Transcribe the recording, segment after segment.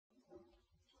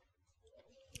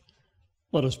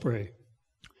Let us pray.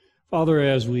 Father,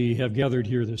 as we have gathered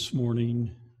here this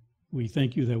morning, we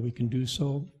thank you that we can do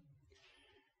so.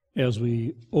 As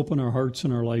we open our hearts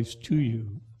and our lives to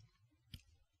you,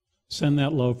 send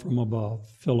that love from above.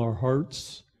 Fill our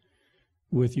hearts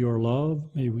with your love.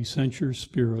 May we sense your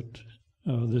Spirit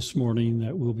this morning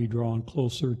that we'll be drawn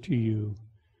closer to you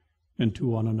and to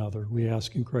one another. We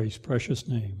ask in Christ's precious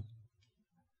name.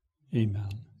 Amen.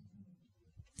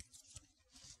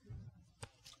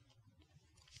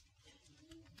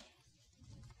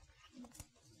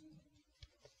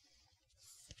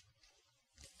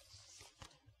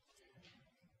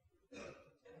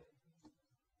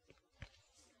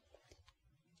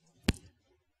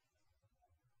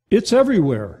 It's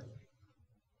everywhere,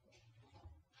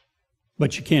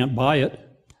 but you can't buy it.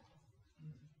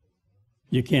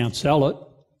 You can't sell it.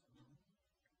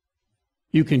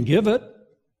 You can give it.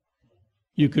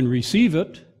 You can receive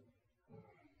it.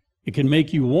 It can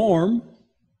make you warm.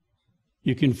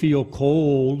 You can feel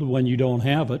cold when you don't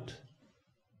have it.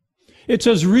 It's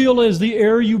as real as the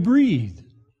air you breathe.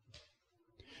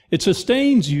 It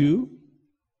sustains you.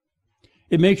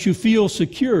 It makes you feel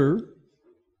secure.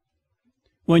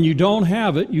 When you don't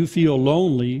have it, you feel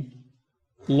lonely,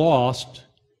 lost,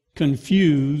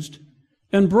 confused,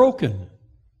 and broken.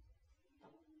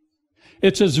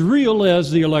 It's as real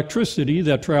as the electricity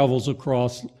that travels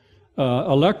across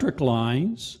electric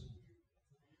lines,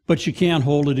 but you can't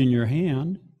hold it in your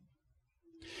hand.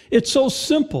 It's so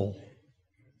simple.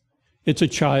 It's a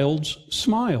child's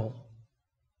smile.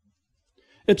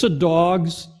 It's a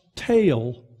dog's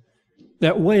tail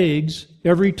that wags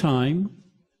every time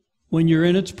when you're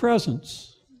in its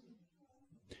presence.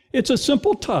 It's a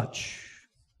simple touch,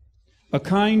 a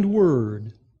kind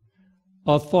word,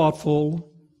 a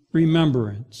thoughtful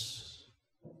remembrance.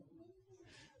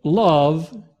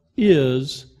 Love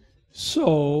is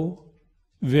so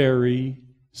very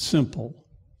simple,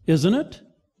 isn't it?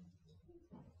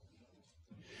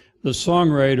 The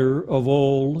songwriter of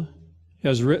old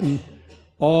has written,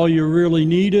 all you really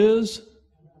need is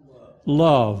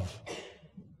love.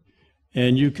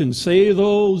 And you can say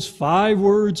those 5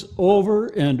 words over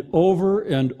and over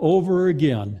and over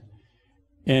again,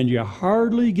 and you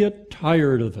hardly get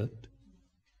tired of it,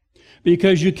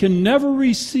 because you can never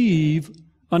receive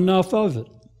enough of it.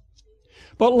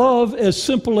 But love, as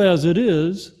simple as it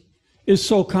is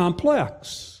so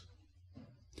complex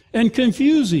and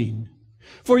confusing.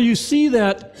 For you see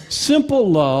that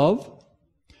simple love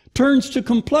turns to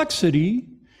complexity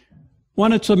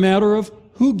when it's a matter of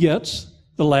who gets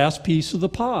the last piece of the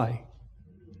pie.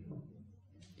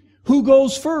 Who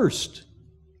goes first?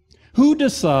 Who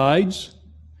decides?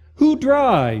 Who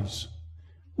drives?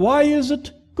 Why is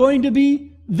it going to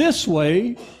be this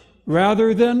way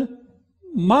rather than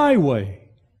my way?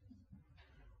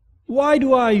 Why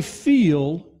do I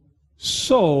feel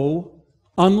so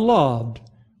unloved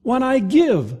when I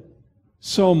give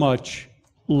so much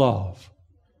love?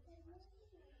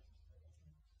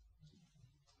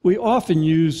 We often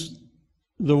use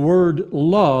the word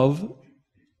love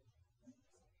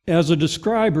as a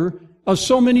describer of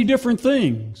so many different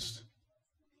things.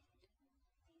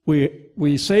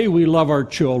 We say we love our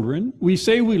children, we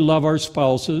say we love our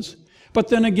spouses, but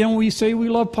then again we say we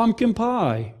love pumpkin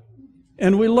pie,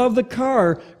 and we love the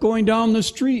car going down the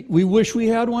street. We wish we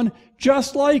had one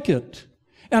just like it.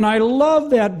 And I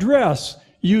love that dress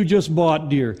you just bought,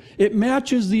 dear. It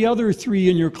matches the other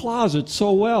 3 in your closet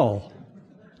so well.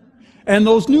 And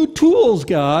those new tools,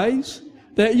 guys,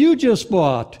 that you just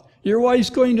bought, your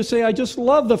wife's going to say, I just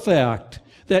love the fact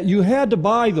that you had to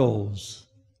buy those.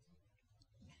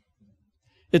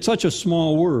 It's such a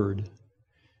small word,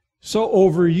 so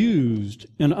overused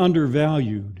and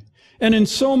undervalued. And in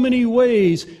so many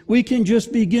ways, we can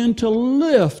just begin to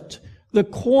lift the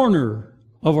corner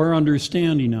of our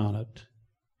understanding on it.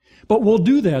 But we'll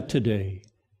do that today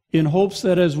in hopes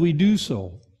that as we do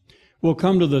so, we'll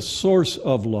come to the source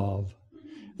of love,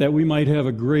 that we might have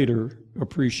a greater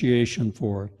appreciation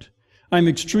for it. I'm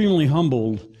extremely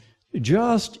humbled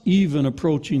just even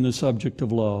approaching the subject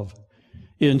of love.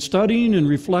 In studying and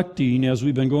reflecting as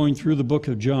we've been going through the book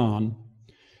of John,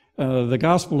 the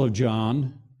Gospel of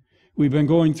John, we've been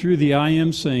going through the I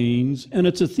am sayings, and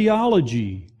it's a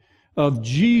theology of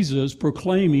Jesus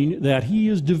proclaiming that he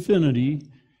is divinity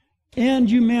and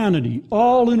humanity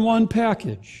all in one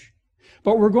package.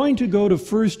 But we're going to go to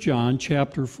 1 John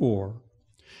chapter 4.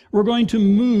 We're going to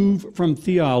move from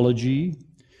theology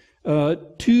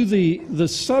to the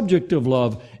subject of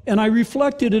love. And I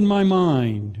reflected in my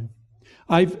mind,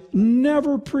 I've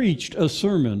never preached a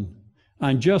sermon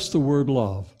on just the word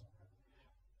love.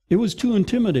 It was too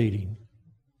intimidating.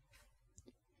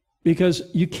 because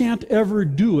you can't ever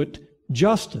do it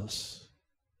justice.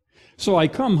 So I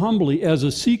come humbly as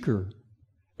a seeker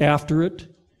after it,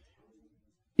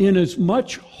 in as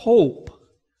much hope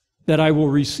that I will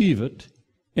receive it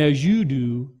as you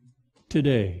do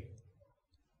today.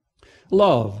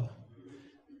 Love.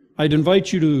 I'd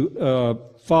invite you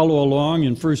to follow along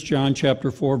in 1 John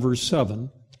chapter 4, verse 7.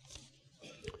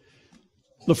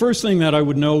 The first thing that I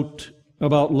would note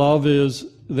about love is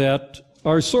that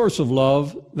our source of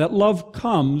love, that love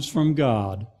comes from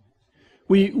God.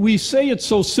 We say it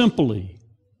so simply,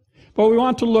 but we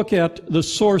want to look at the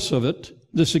source of it,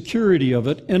 the security of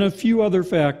it, and a few other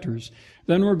factors.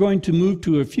 Then we're going to move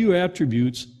to a few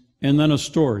attributes and then a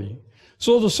story.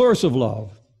 So the source of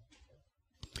love.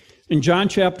 In John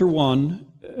chapter 1,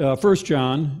 1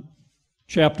 John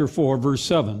chapter 4, verse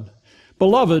 7.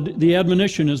 Beloved, the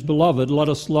admonition is, beloved, let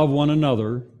us love one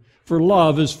another, for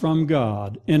love is from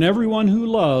God. And everyone who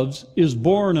loves is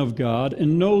born of God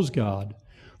and knows God.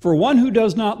 For one who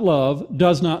does not love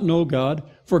does not know God,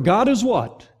 for God is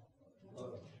what?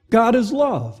 God is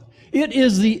love. It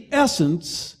is the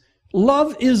essence.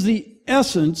 Love is the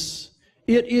essence.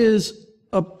 It is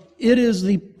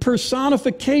the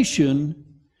personification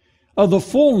of the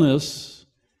fullness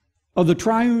of the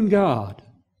triune God.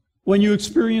 When you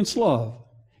experience love,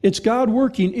 it's God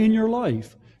working in your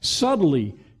life,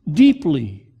 subtly,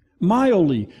 deeply,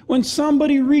 mildly. When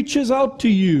somebody reaches out to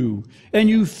you and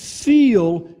you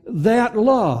feel that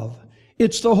love,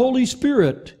 it's the Holy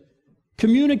Spirit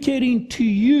communicating to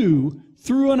you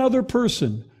through another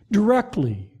person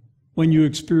directly when you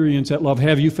experience that love.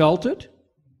 Have you felt it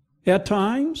at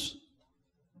times?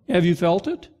 Have you felt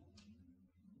it?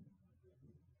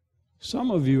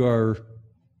 Some of you are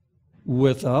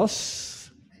with us,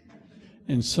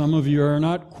 and some of you are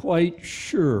not quite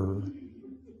sure.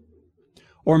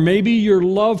 Or maybe your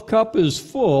love cup is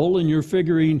full and you're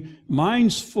figuring,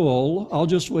 mine's full, I'll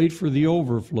just wait for the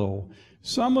overflow.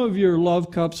 Some of your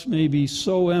love cups may be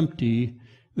so empty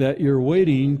that you're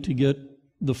waiting to get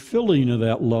the filling of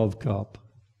that love cup.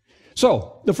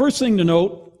 So, the first thing to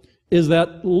note is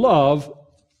that love,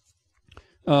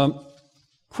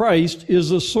 Christ is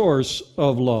the source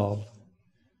of love.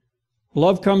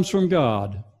 Love comes from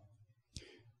God.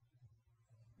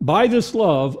 By this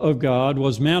love of God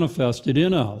was manifested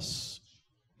in us,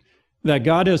 that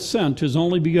God has sent His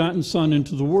only begotten Son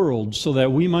into the world so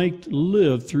that we might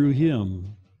live through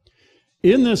Him.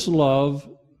 In this love,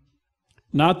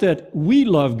 not that we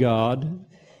love God,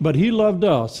 but He loved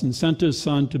us and sent His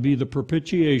Son to be the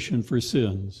propitiation for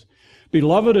sins.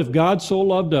 Beloved, if God so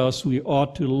loved us, we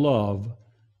ought to love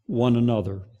one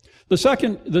another. The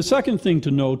second thing to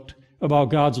note about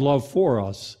God's love for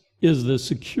us is the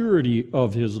security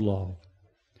of His love.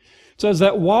 It says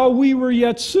that while we were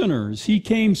yet sinners, He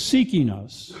came seeking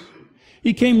us.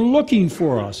 He came looking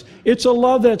for us. It's a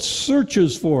love that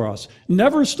searches for us,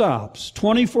 never stops,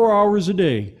 24 hours a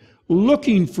day,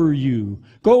 looking for you,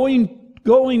 going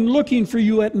looking for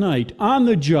you at night, on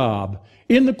the job,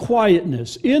 in the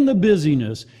quietness, in the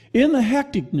busyness, in the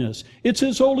hecticness. It's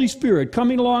His Holy Spirit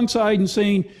coming alongside and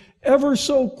saying, ever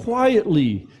so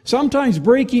quietly, sometimes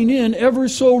breaking in ever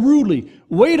so rudely,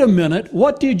 wait a minute,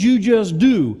 what did you just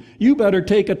do? You better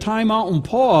take a time out and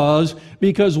pause,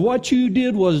 because what you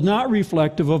did was not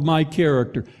reflective of my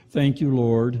character. Thank you,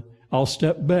 Lord. I'll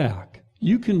step back.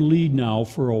 You can lead now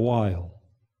for a while.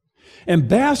 And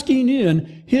basking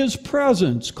in His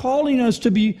presence, calling us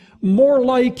to be more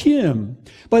like Him.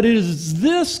 But it is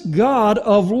this God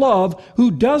of love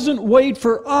who doesn't wait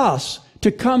for us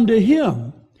to come to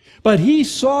Him, but He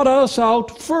sought us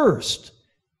out first.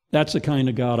 That's the kind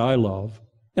of God I love.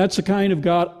 That's the kind of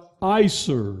God I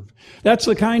serve. That's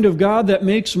the kind of God that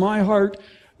makes my heart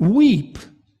weep.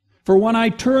 For when I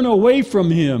turn away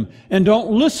from Him and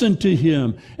don't listen to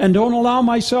Him and don't allow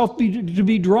myself to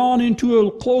be drawn into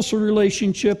a closer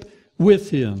relationship with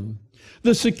Him.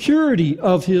 The security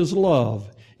of His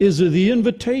love is the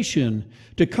invitation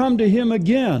to come to Him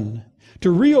again,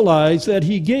 to realize that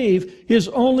He gave His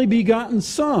only begotten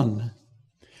Son.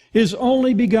 His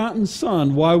only begotten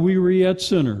Son while we were yet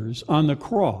sinners on the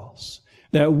cross,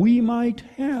 that we might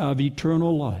have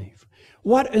eternal life.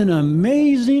 What an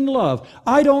amazing love.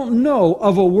 I don't know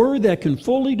of a word that can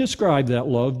fully describe that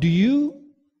love. Do you?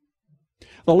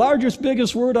 The largest,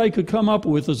 biggest word I could come up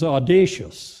with is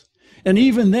audacious. And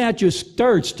even that just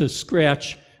starts to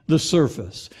scratch the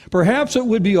surface. Perhaps it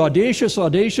would be audacious,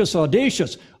 audacious,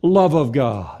 audacious love of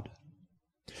God.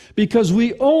 Because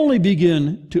we only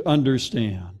begin to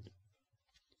understand.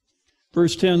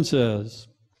 Verse 10 says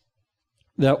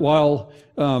that while,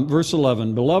 verse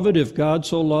 11, beloved, if God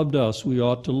so loved us, we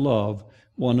ought to love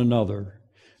one another.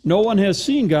 No one has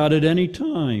seen God at any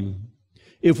time.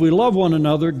 If we love one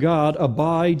another, God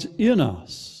abides in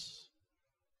us.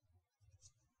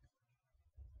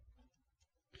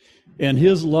 And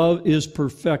His love is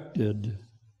perfected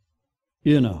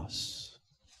in us.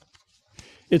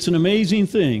 It's an amazing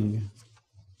thing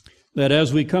that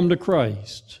as we come to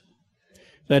Christ,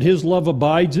 that His love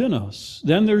abides in us.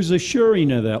 Then there's a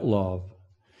sharing of that love.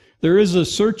 There is a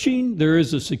searching, there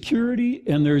is a security,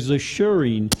 and there's a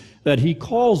sharing that He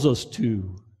calls us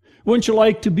to. Wouldn't you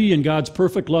like to be in God's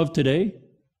perfect love today?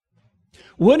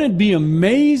 Wouldn't it be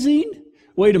amazing?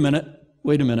 Wait a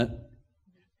minute.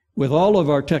 With all of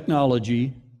our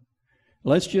technology,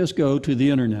 let's just go to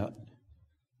the internet.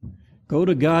 Go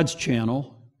to God's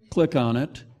channel, click on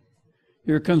it.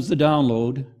 Here comes the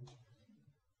download.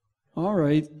 All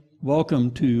right, welcome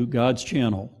to God's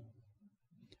channel.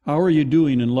 How are you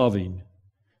doing in loving?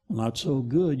 Well, not so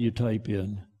good, you type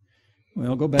in.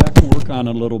 Well, go back and work on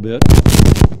it a little bit.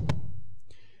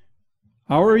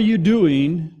 How are you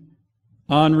doing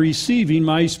on receiving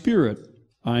my Spirit?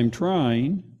 I'm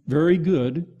trying. Very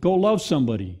good. Go love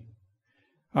somebody.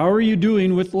 How are you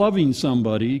doing with loving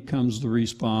somebody? Comes the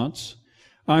response.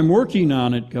 I'm working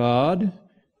on it, God.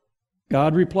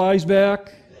 God replies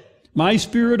back, my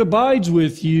Spirit abides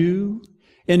with you,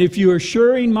 and if you are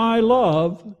sharing my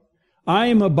love, I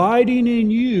am abiding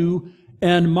in you,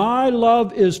 and my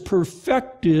love is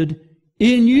perfected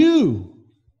in you.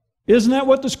 Isn't that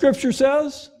what the Scripture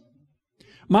says?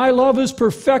 My love is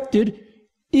perfected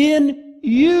in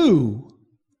you.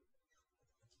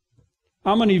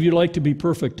 How many of you like to be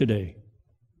perfect today?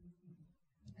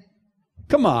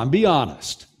 Come on, be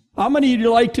honest. How many of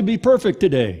you like to be perfect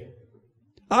today?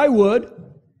 I would.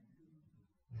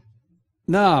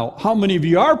 Now, how many of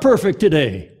you are perfect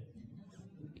today?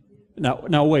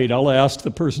 Now wait, I'll ask the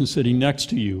person sitting next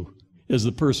to you. Is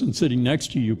the person sitting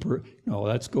next to you No,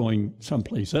 that's going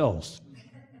someplace else.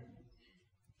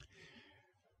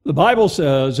 The Bible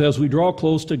says, as we draw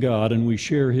close to God and we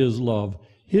share His love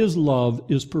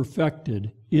is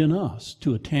perfected in us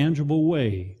to a tangible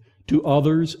way, to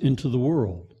others and to the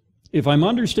world. If I'm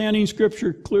understanding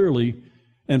Scripture clearly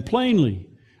and plainly,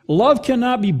 love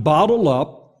cannot be bottled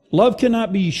up. Love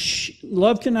cannot be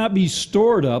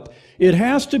stored up. It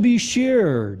has to be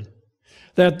shared.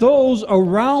 That those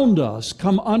around us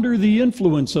come under the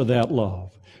influence of that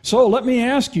love. So let me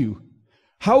ask you,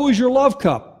 how is your love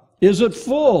cup? Is it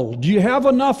full? Do you have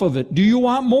enough of it? Do you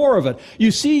want more of it?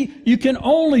 You see, you can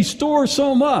only store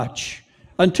so much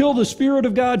until the Spirit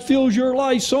of God fills your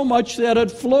life so much that it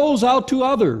flows out to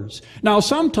others. Now,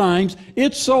 sometimes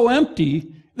it's so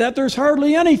empty that there's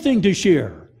hardly anything to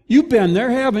share. You've been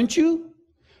there, haven't you?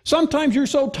 Sometimes you're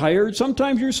so tired.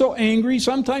 Sometimes you're so angry.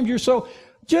 Sometimes you're so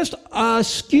just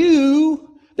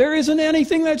askew. There isn't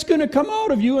anything that's going to come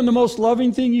out of you, and the most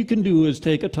loving thing you can do is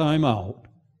take a time out.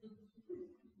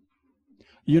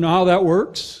 You know how that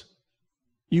works?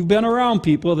 You've been around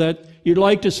people that you'd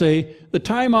like to say, the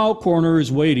timeout corner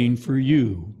is waiting for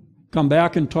you. Come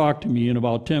back and talk to me in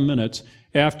about 10 minutes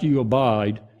after you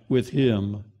abide with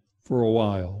Him for a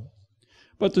while.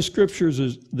 But the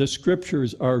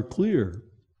Scriptures are clear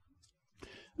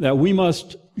that we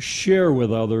must share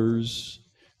with others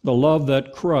the love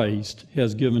that Christ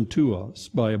has given to us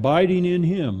by abiding in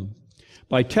Him,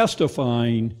 by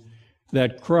testifying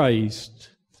that Christ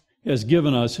has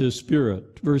given us His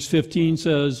Spirit. Verse 15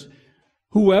 says,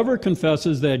 whoever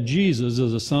confesses that Jesus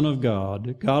is the Son of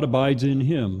God, God abides in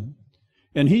Him,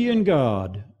 and He in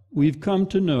God. We've come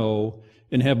to know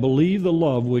and have believed the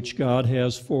love which God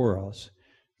has for us.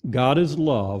 God is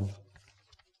love.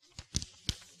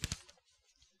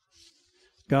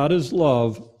 God is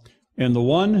love, and the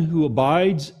one who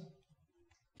abides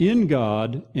in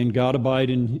God and God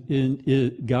abides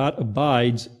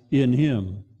in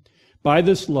him. By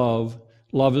this love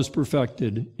is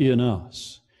perfected in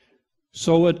us.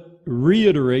 So it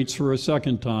reiterates for a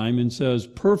second time and says,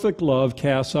 perfect love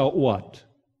casts out what?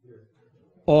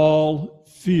 All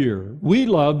fear. We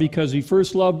love because He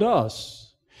first loved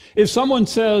us. If someone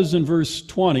says in verse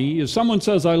 20, if someone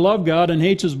says, I love God and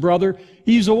hates his brother,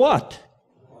 he's a what?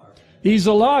 He's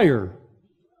a liar.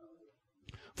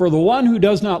 For the one who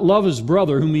does not love his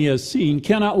brother whom he has seen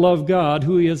cannot love God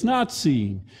who he has not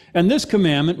seen. And this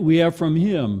commandment we have from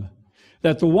Him,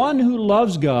 that the one who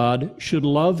loves God should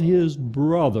love his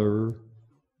brother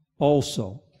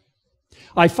also.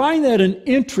 I find that an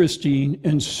interesting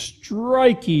and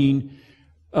striking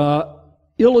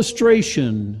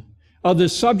illustration of the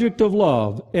subject of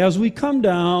love as we come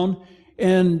down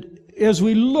and as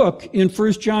we look in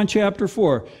 1 John chapter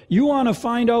 4. You want to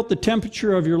find out the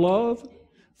temperature of your love?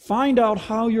 Find out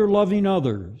how you're loving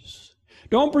others.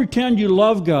 Don't pretend you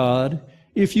love God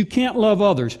if you can't love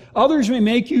others. Others may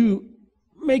make you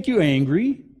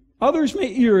angry. Others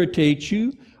may irritate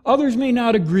you. Others may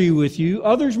not agree with you.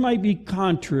 Others might be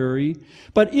contrary.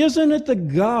 But isn't it the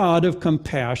God of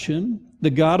compassion, the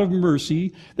God of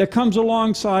mercy, that comes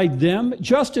alongside them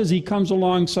just as He comes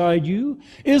alongside you?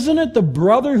 Isn't it the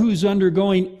brother who's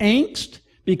undergoing angst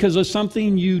because of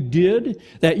something you did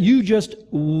that you just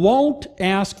won't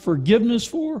ask forgiveness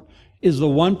for, is the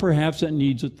one perhaps that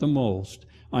needs it the most?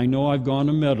 I know I've gone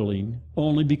to meddling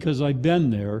only because I've been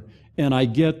there and I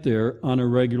get there on a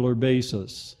regular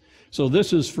basis. So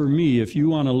this is for me. If you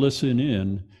want to listen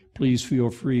in, please feel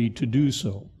free to do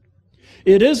so.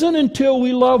 It isn't until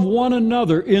we love one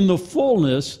another in the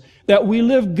fullness that we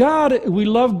love God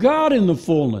in the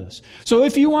fullness. So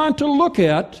if you want to look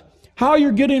at how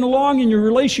you're getting along in your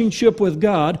relationship with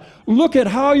God, look at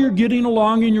how you're getting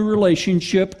along in your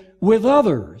relationship with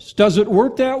others. Does it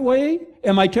work that way?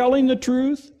 Am I telling the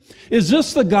truth? Is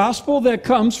this the gospel that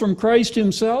comes from Christ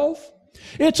Himself?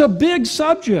 It's a big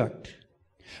subject.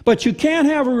 But you can't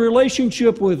have a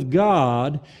relationship with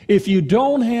God if you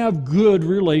don't have good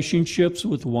relationships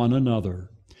with one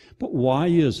another. But why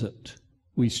is it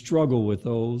we struggle with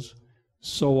those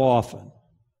so often?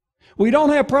 We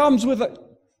don't have problems with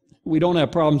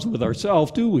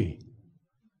ourselves, do we?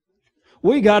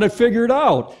 We got it figured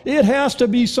out. It has to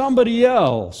be somebody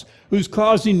else who's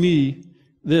causing me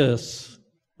this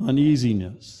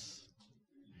uneasiness.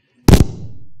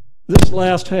 This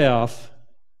last half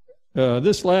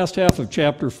of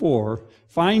chapter 4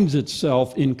 finds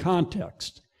itself in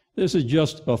context. This is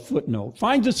just a footnote.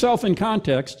 Finds itself in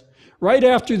context right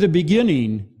after the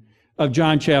beginning of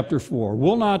John chapter 4.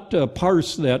 We'll not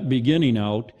parse that beginning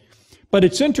out, but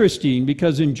it's interesting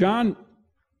because in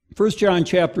 1 John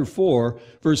chapter 4,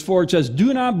 verse 4, it says,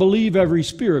 "Do not believe every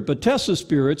spirit, but test the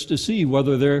spirits to see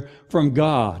whether they're from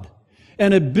God."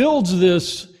 And it builds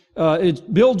this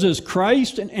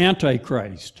Christ and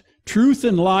Antichrist, truth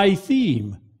and lie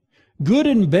theme, good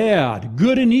and bad,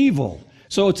 good and evil.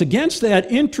 So it's against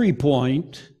that entry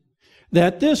point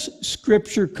that this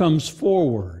scripture comes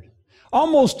forward,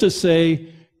 almost to say,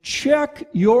 check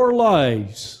your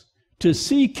lives to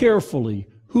see carefully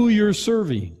who you're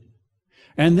serving.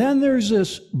 And then there's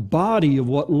this body of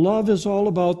what love is all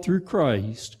about through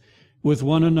Christ with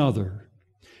one another.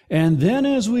 And then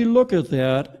as we look at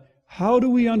that, how do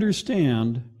we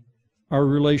understand our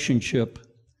relationship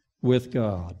with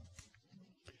God?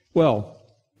 Well,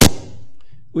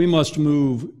 we must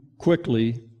move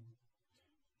quickly.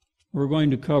 We're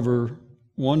going to cover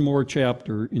one more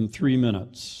chapter in 3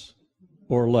 minutes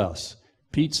or less.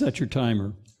 Pete, set your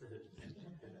timer.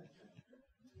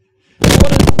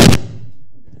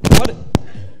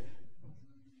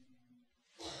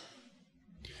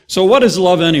 So what is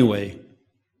love anyway?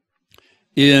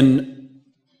 In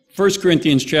 1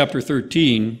 Corinthians chapter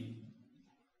 13,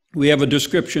 we have a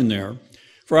description there.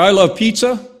 For I love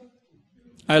pizza,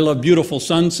 I love beautiful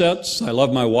sunsets, I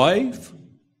love my wife.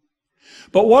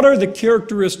 But what are the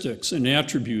characteristics and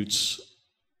attributes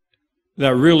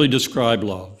that really describe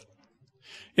love?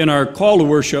 In our call to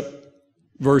worship,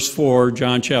 verse 4,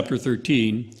 John chapter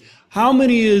 13, how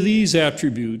many of these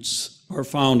attributes are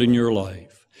found in your life?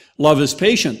 Love is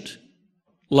patient,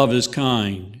 love is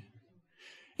kind,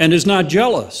 and is not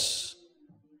jealous.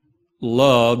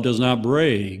 Love does not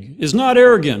brag, is not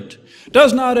arrogant,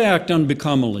 does not act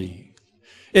unbecomingly.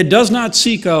 It does not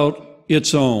seek out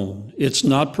its own, it's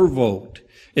not provoked.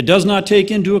 It does not take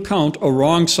into account a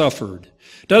wrong suffered,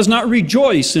 does not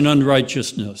rejoice in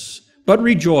unrighteousness, but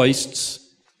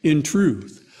rejoices in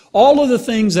truth. All of the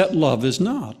things that love is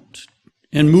not.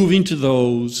 And moving to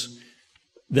those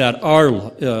that are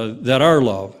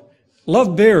love.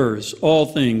 Love bears all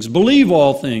things, believes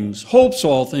all things, hopes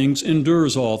all things,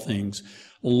 endures all things.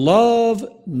 Love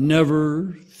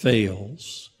never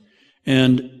fails.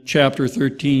 And chapter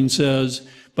 13 says,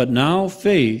 but now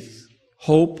faith,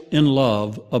 hope, and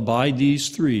love abide these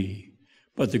three.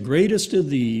 But the greatest of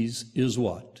these is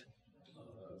what?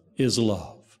 Is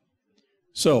love.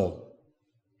 So,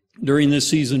 during this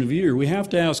season of year, we have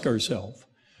to ask ourselves,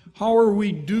 how are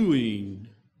we doing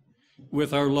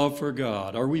with our love for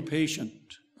God? Are we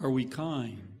patient? Are we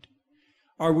kind?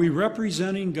 Are we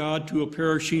representing God to a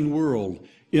perishing world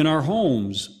in our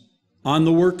homes, on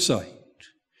the work site,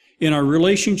 in our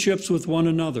relationships with one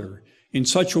another, in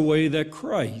such a way that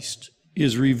Christ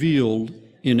is revealed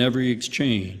in every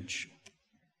exchange?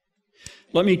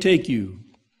 Let me take you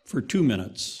for 2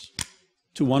 minutes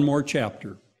to one more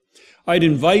chapter. I'd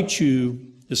invite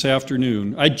you this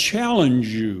afternoon, I'd challenge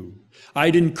you,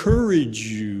 I'd encourage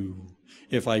you.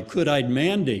 If I could, I'd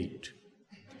mandate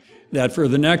that for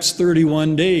the next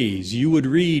 31 days you would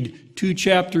read 2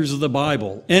 chapters of the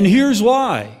Bible. And here's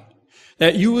why.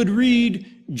 That you would read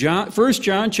 1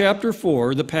 John chapter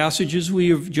 4, the passages we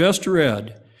have just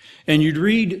read, and you'd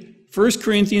read 1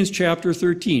 Corinthians chapter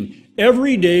 13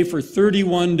 every day for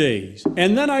 31 days.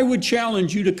 And then I would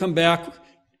challenge you to come back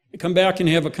and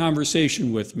have a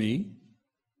conversation with me.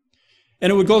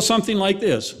 And it would go something like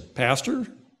this: Pastor,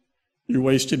 you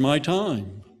wasted my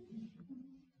time.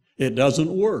 It doesn't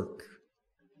work.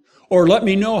 Or let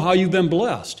me know how you've been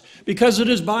blessed. Because it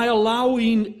is by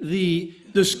allowing the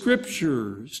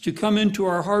Scriptures to come into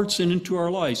our hearts and into our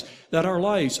lives that our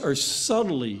lives are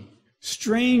subtly,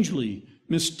 strangely,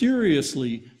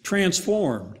 mysteriously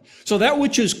transformed. So that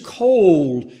which is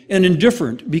cold and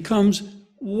indifferent becomes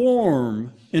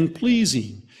warm and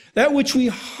pleasing. That which we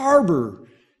harbor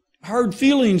hard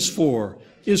feelings for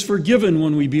is forgiven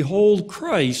when we behold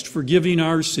Christ forgiving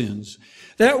our sins.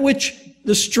 That which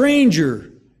the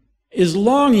stranger is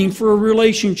longing for a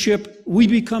relationship, we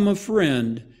become a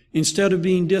friend instead of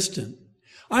being distant.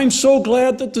 I'm so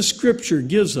glad that the Scripture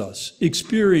gives us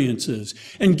experiences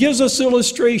and gives us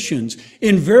illustrations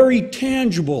in very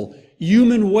tangible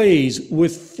human ways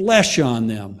with flesh on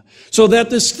them, so that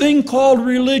this thing called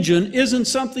religion isn't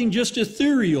something just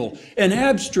ethereal and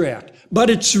abstract, but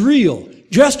it's real,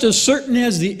 just as certain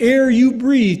as the air you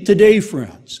breathe today,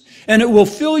 friends. And it will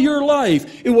fill your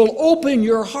life. It will open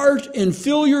your heart and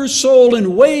fill your soul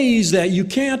in ways that you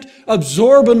can't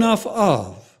absorb enough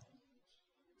of,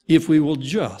 if we will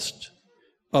just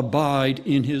abide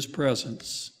in His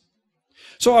presence.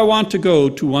 So I want to go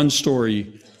to one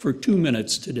story for 2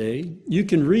 minutes today. You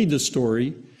can read the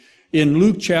story in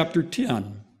Luke chapter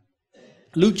 10.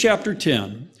 Luke chapter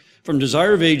 10. From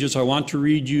Desire of Ages, I want to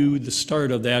read you the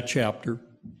start of that chapter.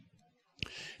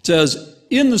 It says,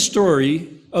 in the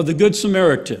story of the Good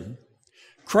Samaritan,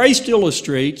 Christ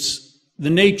illustrates the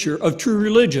nature of true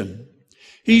religion.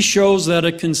 He shows that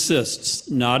it consists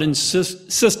not in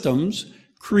systems,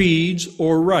 creeds,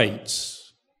 or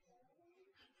rites.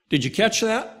 Did you catch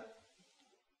that?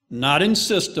 Not in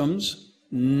systems,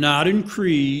 not in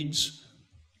creeds,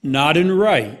 not in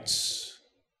rites,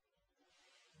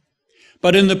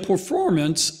 but in the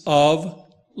performance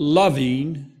of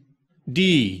loving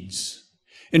deeds,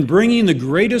 in bringing the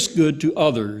greatest good to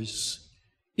others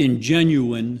in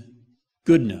genuine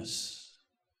goodness.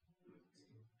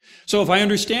 So if I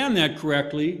understand that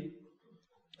correctly,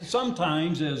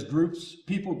 sometimes as groups,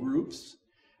 people groups,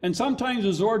 and sometimes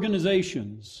as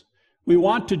organizations, we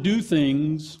want to do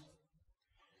things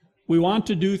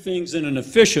in an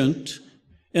efficient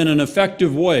and an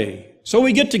effective way. So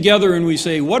we get together and we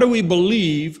say, what do we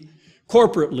believe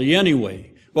corporately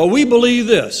anyway? Well, we believe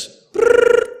this.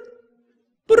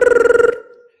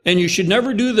 And you should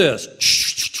never do this.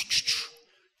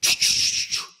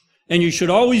 And you should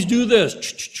always do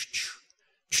this.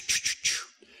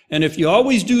 And if you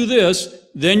always do this,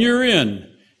 then you're in.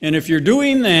 And if you're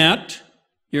doing that,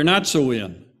 you're not so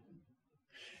in.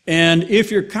 And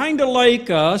if you're kind of like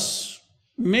us,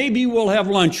 maybe we'll have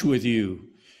lunch with you.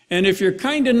 And if you're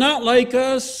kind of not like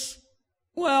us,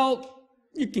 well,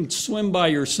 you can swim by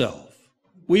yourself.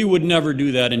 We would never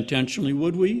do that intentionally,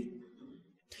 would we?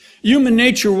 Human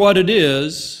nature, what it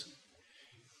is,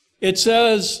 it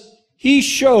says, He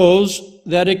shows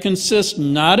that it consists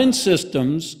not in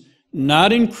systems,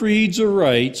 not in creeds or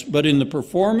rites, but in the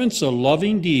performance of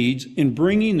loving deeds, in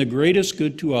bringing the greatest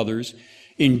good to others,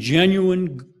 in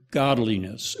genuine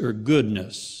godliness or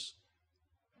goodness.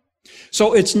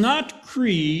 So it's not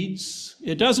creeds.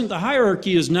 The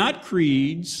hierarchy is not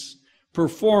creeds,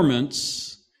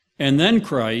 performance, and then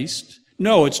Christ.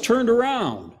 No, it's turned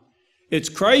around. It's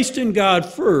Christ and God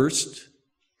first,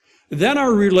 then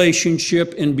our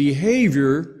relationship and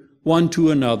behavior one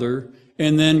to another,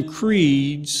 and then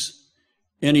creeds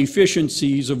and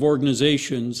efficiencies of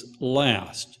organizations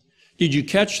last. Did you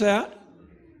catch that?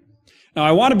 Now,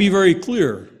 I want to be very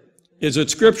clear. Is it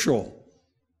scriptural?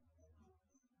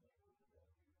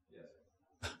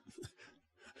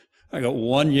 I got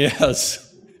one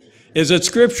yes. Is it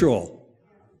scriptural?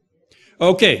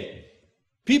 Okay.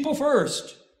 People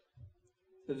first,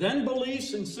 then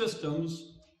beliefs and systems,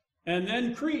 and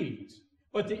then creeds.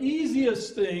 But the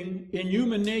easiest thing in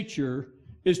human nature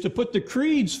is to put the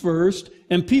creeds first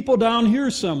and people down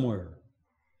here somewhere.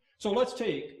 So let's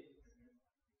take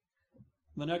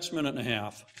the next minute and a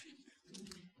half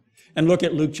and look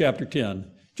at Luke chapter 10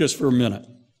 just for a minute.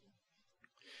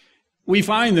 We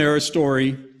find there a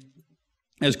story,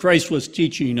 as Christ was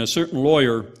teaching, a certain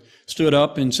lawyer stood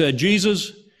up and said,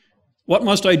 Jesus, what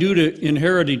must I do to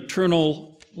inherit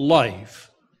eternal life?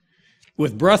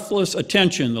 With breathless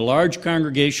attention, the large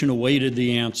congregation awaited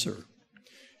the answer.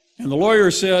 And the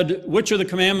lawyer said, "Which of the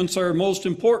commandments are most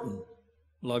important?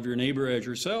 Love your neighbor as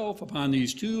yourself. Upon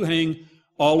these two hang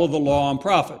all of the law and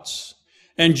prophets."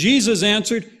 And Jesus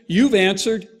answered, "You've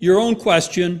answered your own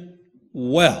question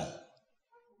well."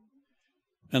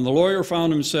 And the lawyer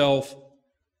found himself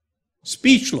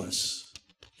speechless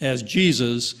as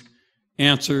Jesus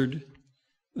answered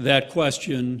that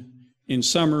question in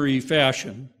summary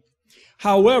fashion.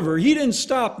 However, he didn't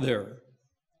stop there.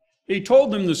 He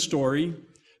told them the story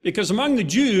because among the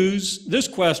Jews, this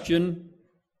question,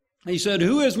 he said,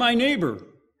 "Who is my neighbor?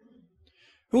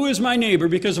 Who is my neighbor?"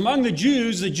 Because among the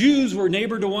Jews were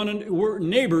were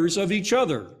neighbors of each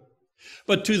other.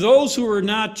 But to those who were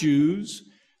not Jews,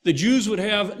 the Jews would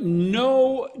have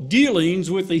no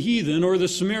dealings with the heathen or the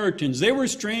Samaritans. They were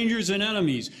strangers and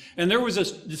enemies, and there was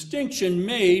a distinction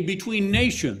made between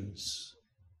nations.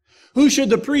 Who should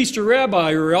the priest or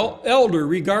rabbi or elder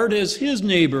regard as his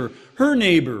neighbor, her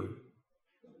neighbor?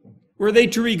 Were they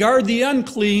to regard the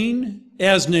unclean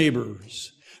as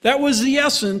neighbors? That was the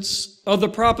essence of the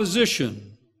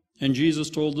proposition, and Jesus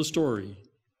told the story.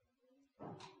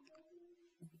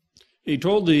 He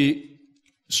told the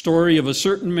story of a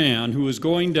certain man who was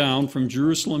going down from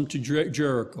Jerusalem to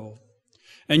Jericho.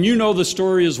 And you know the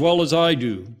story as well as I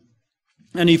do.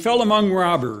 And he fell among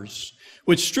robbers,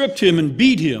 which stripped him and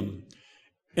beat him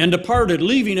and departed,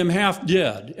 leaving him half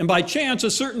dead. And by chance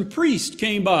a certain priest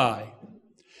came by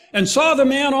and saw the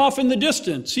man off in the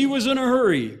distance. He was in a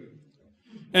hurry.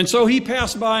 And so he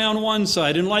passed by on one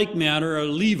side. In like manner, a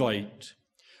Levite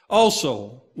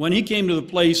also, when he came to the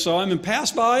place, saw him and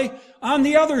passed by on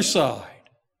the other side.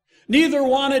 Neither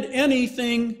wanted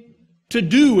anything to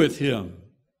do with him.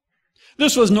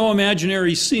 This was no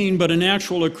imaginary scene, but an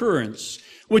actual occurrence,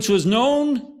 which was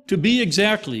known to be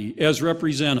exactly as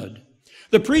represented.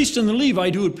 The priest and the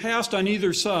Levite who had passed on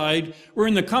either side were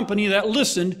in the company that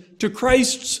listened to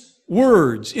Christ's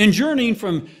words. In journeying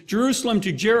from Jerusalem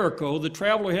to Jericho, the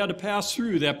traveler had to pass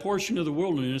through that portion of the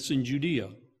wilderness in Judea.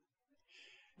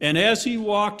 And as he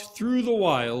walked through the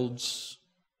wilds,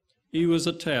 he was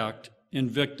attacked and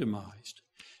victimized.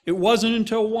 It wasn't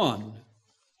until one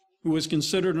who was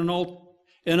considered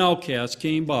an outcast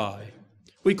came by.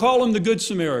 We call him the Good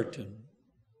Samaritan.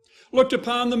 Looked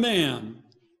upon the man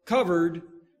covered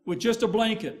with just a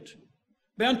blanket,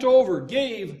 bent over,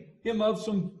 gave him of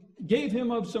some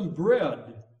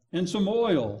bread and some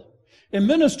oil, and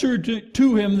ministered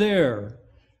to him there,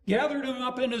 gathered him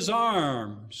up in his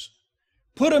arms,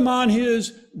 put him on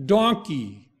his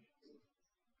donkey,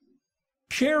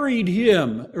 carried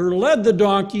him or led the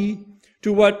donkey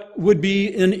to what would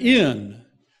be an inn,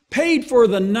 paid for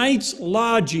the night's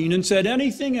lodging, and said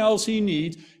anything else he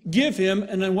needs, give him,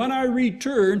 and then when I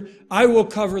return, I will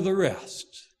cover the rest.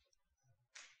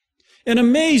 An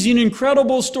amazing,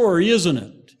 incredible story, isn't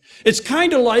it? It's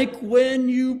kind of like when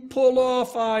you pull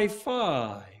off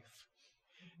I-5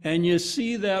 and you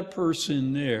see that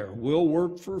person there, will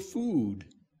work for food.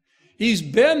 He's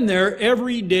been there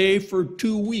every day for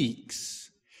 2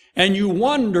 weeks, and you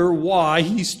wonder why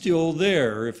he's still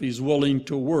there if he's willing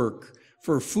to work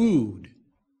for food.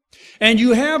 And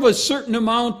you have a certain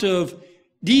amount of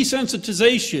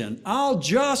desensitization. I'll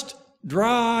just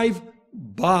drive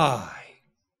by.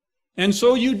 And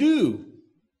so you do.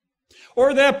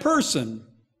 Or that person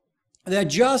that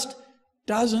just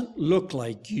doesn't look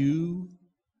like you,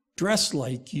 dress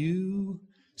like you,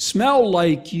 smell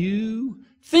like you,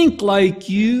 think like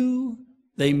you.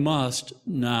 They must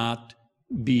not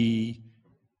be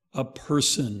a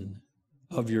person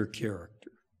of your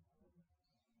character.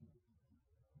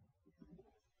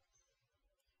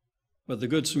 But the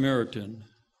Good Samaritan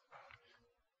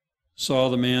saw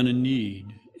the man in need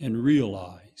and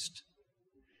realized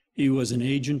he was an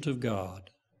agent of God,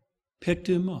 picked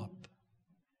him up,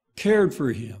 cared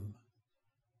for him,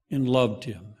 and loved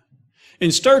him.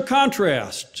 In stark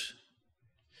contrast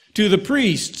to the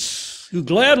priests who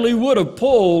gladly would have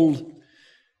pulled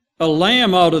a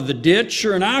lamb out of the ditch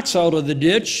or an ox out of the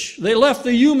ditch, they left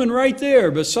the human right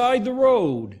there beside the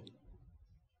road.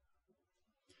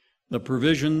 The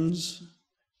provisions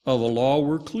of the law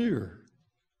were clear.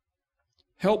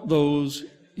 Help those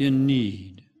in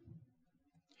need.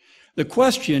 The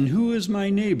question, who is my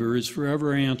neighbor, is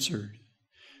forever answered.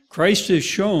 Christ has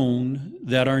shown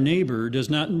that our neighbor does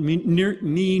not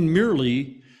mean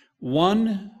merely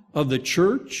one of the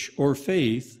church or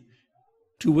faith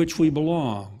to which we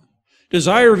belong.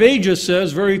 Desire of Ages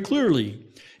says very clearly,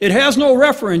 it has no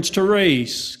reference to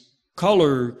race,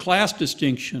 color, class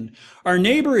distinction. Our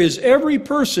neighbor is every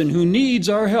person who needs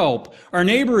our help. Our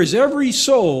neighbor is every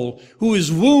soul who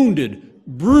is wounded,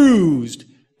 bruised,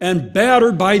 and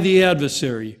battered by the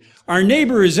adversary. Our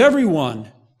neighbor is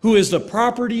everyone who is the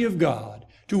property of God,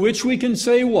 to which we can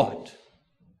say what?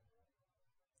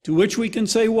 To which we can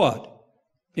say what?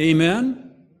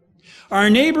 Amen? Our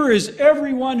neighbor is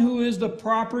everyone who is the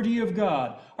property of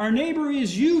God. Our neighbor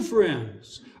is you,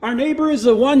 friends. Our neighbor is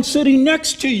the one sitting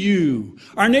next to you.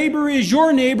 Our neighbor is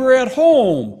your neighbor at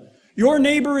home. Your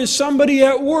neighbor is somebody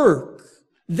at work.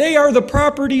 They are the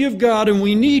property of God, and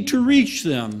we need to reach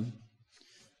them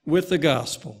with the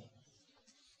gospel.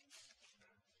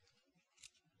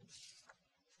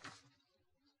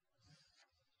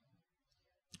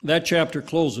 That chapter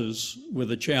closes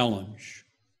with a challenge.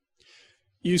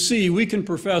 You see, we can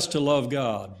profess to love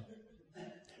God,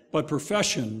 but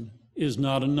profession is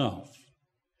not enough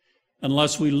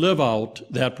unless we live out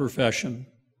that profession.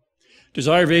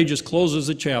 Desire of Ages closes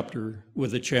the chapter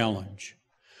with a challenge.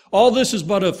 All this is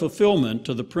but a fulfillment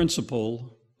of the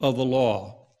principle of the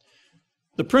law.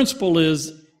 The principle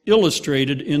is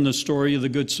illustrated in the story of the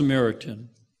Good Samaritan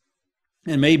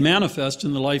and made manifest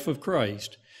in the life of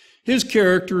Christ. His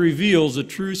character reveals the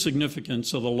true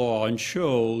significance of the law and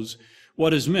shows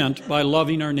what is meant by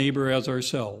loving our neighbor as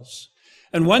ourselves.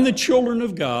 And when the children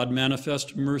of God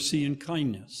manifest mercy and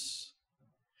kindness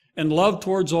and love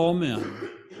towards all men,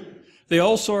 they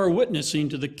also are witnessing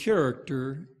to the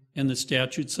character and the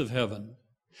statutes of heaven.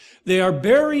 They are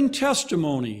bearing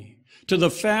testimony to the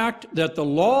fact that the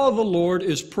law of the Lord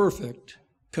is perfect,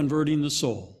 converting the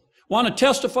soul. Want to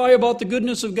testify about the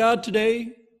goodness of God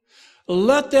today?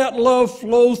 Let that love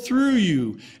flow through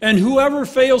you, and whoever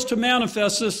fails to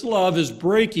manifest this love is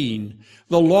breaking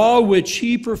the law which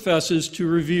he professes to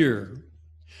revere.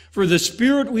 For the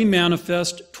spirit we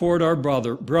manifest toward our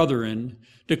brethren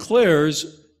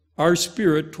declares our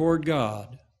spirit toward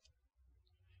God.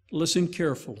 Listen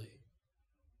carefully.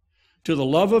 To the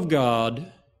love of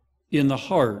God in the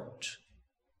heart.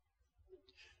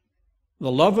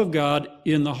 The love of God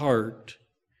in the heart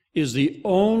is the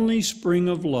only spring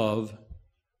of love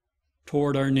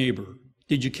toward our neighbor.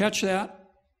 Did you catch that?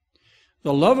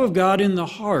 The love of God in the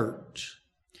heart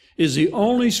is the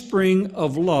only spring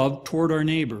of love toward our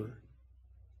neighbor.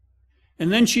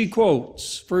 And then she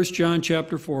quotes 1 John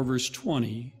chapter 4, verse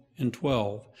 20 and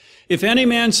 12. If any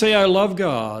man say, I love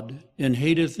God, and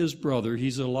hateth his brother,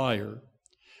 he's a liar.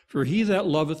 For he that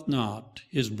loveth not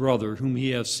his brother whom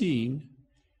he hath seen,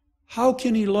 how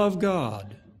can he love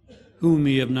God whom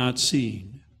he have not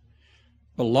seen?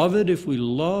 Beloved, if we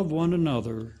love one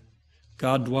another,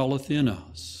 God dwelleth in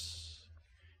us.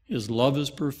 His love is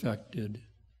perfected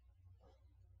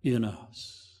in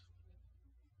us.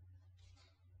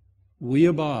 We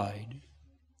abide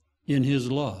in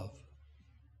his love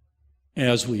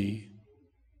as we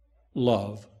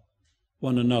love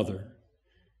one another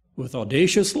with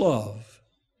audacious love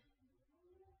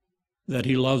that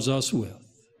he loves us with.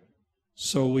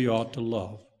 So we ought to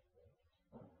love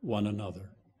one another.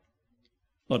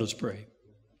 Let us pray.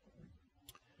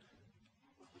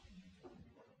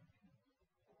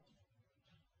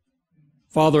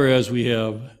 Father, as we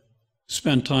have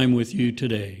spent time with you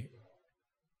today,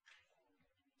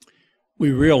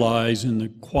 we realize in the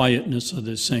quietness of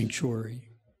this sanctuary,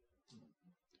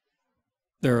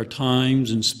 there are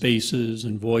times and spaces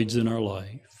and voids in our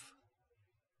life.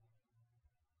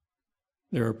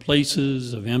 There are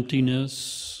places of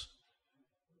emptiness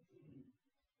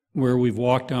where we've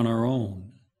walked on our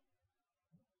own.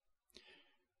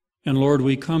 And Lord,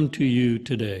 we come to you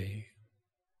today.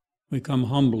 We come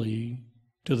humbly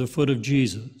to the foot of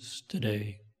Jesus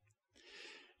today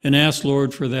and ask,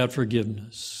 Lord, for that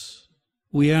forgiveness.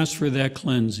 We ask for that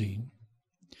cleansing.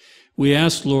 We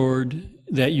ask, Lord,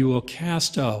 that you will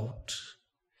cast out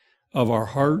of our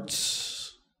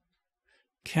hearts,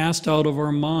 cast out of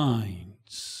our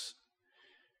minds,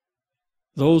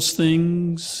 those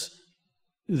things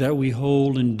that we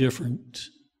hold indifferent,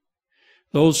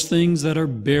 those things that are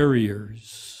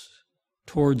barriers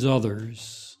towards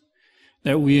others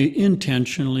that we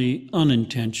intentionally,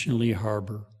 unintentionally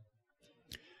harbor.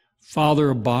 Father,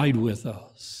 abide with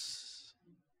us.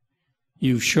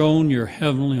 You've shown your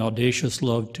heavenly, audacious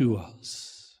love to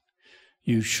us.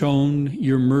 You've shown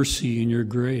your mercy and your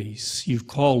grace. You've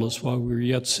called us while we were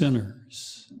yet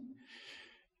sinners.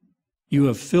 You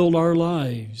have filled our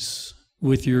lives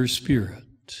with your Spirit.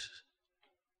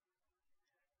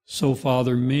 So,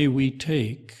 Father, may we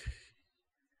take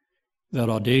that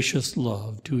audacious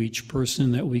love to each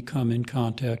person that we come in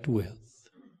contact with,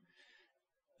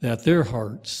 that their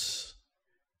hearts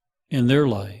and their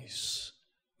lives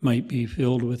might be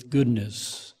filled with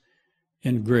goodness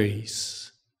and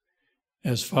grace.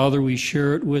 As, Father, we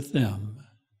share it with them,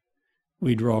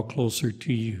 we draw closer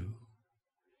to you.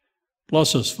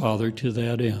 Bless us, Father, to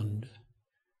that end,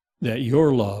 that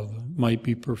your love might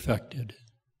be perfected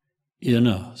in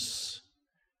us.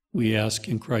 We ask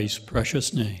in Christ's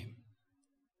precious name.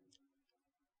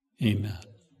 Amen.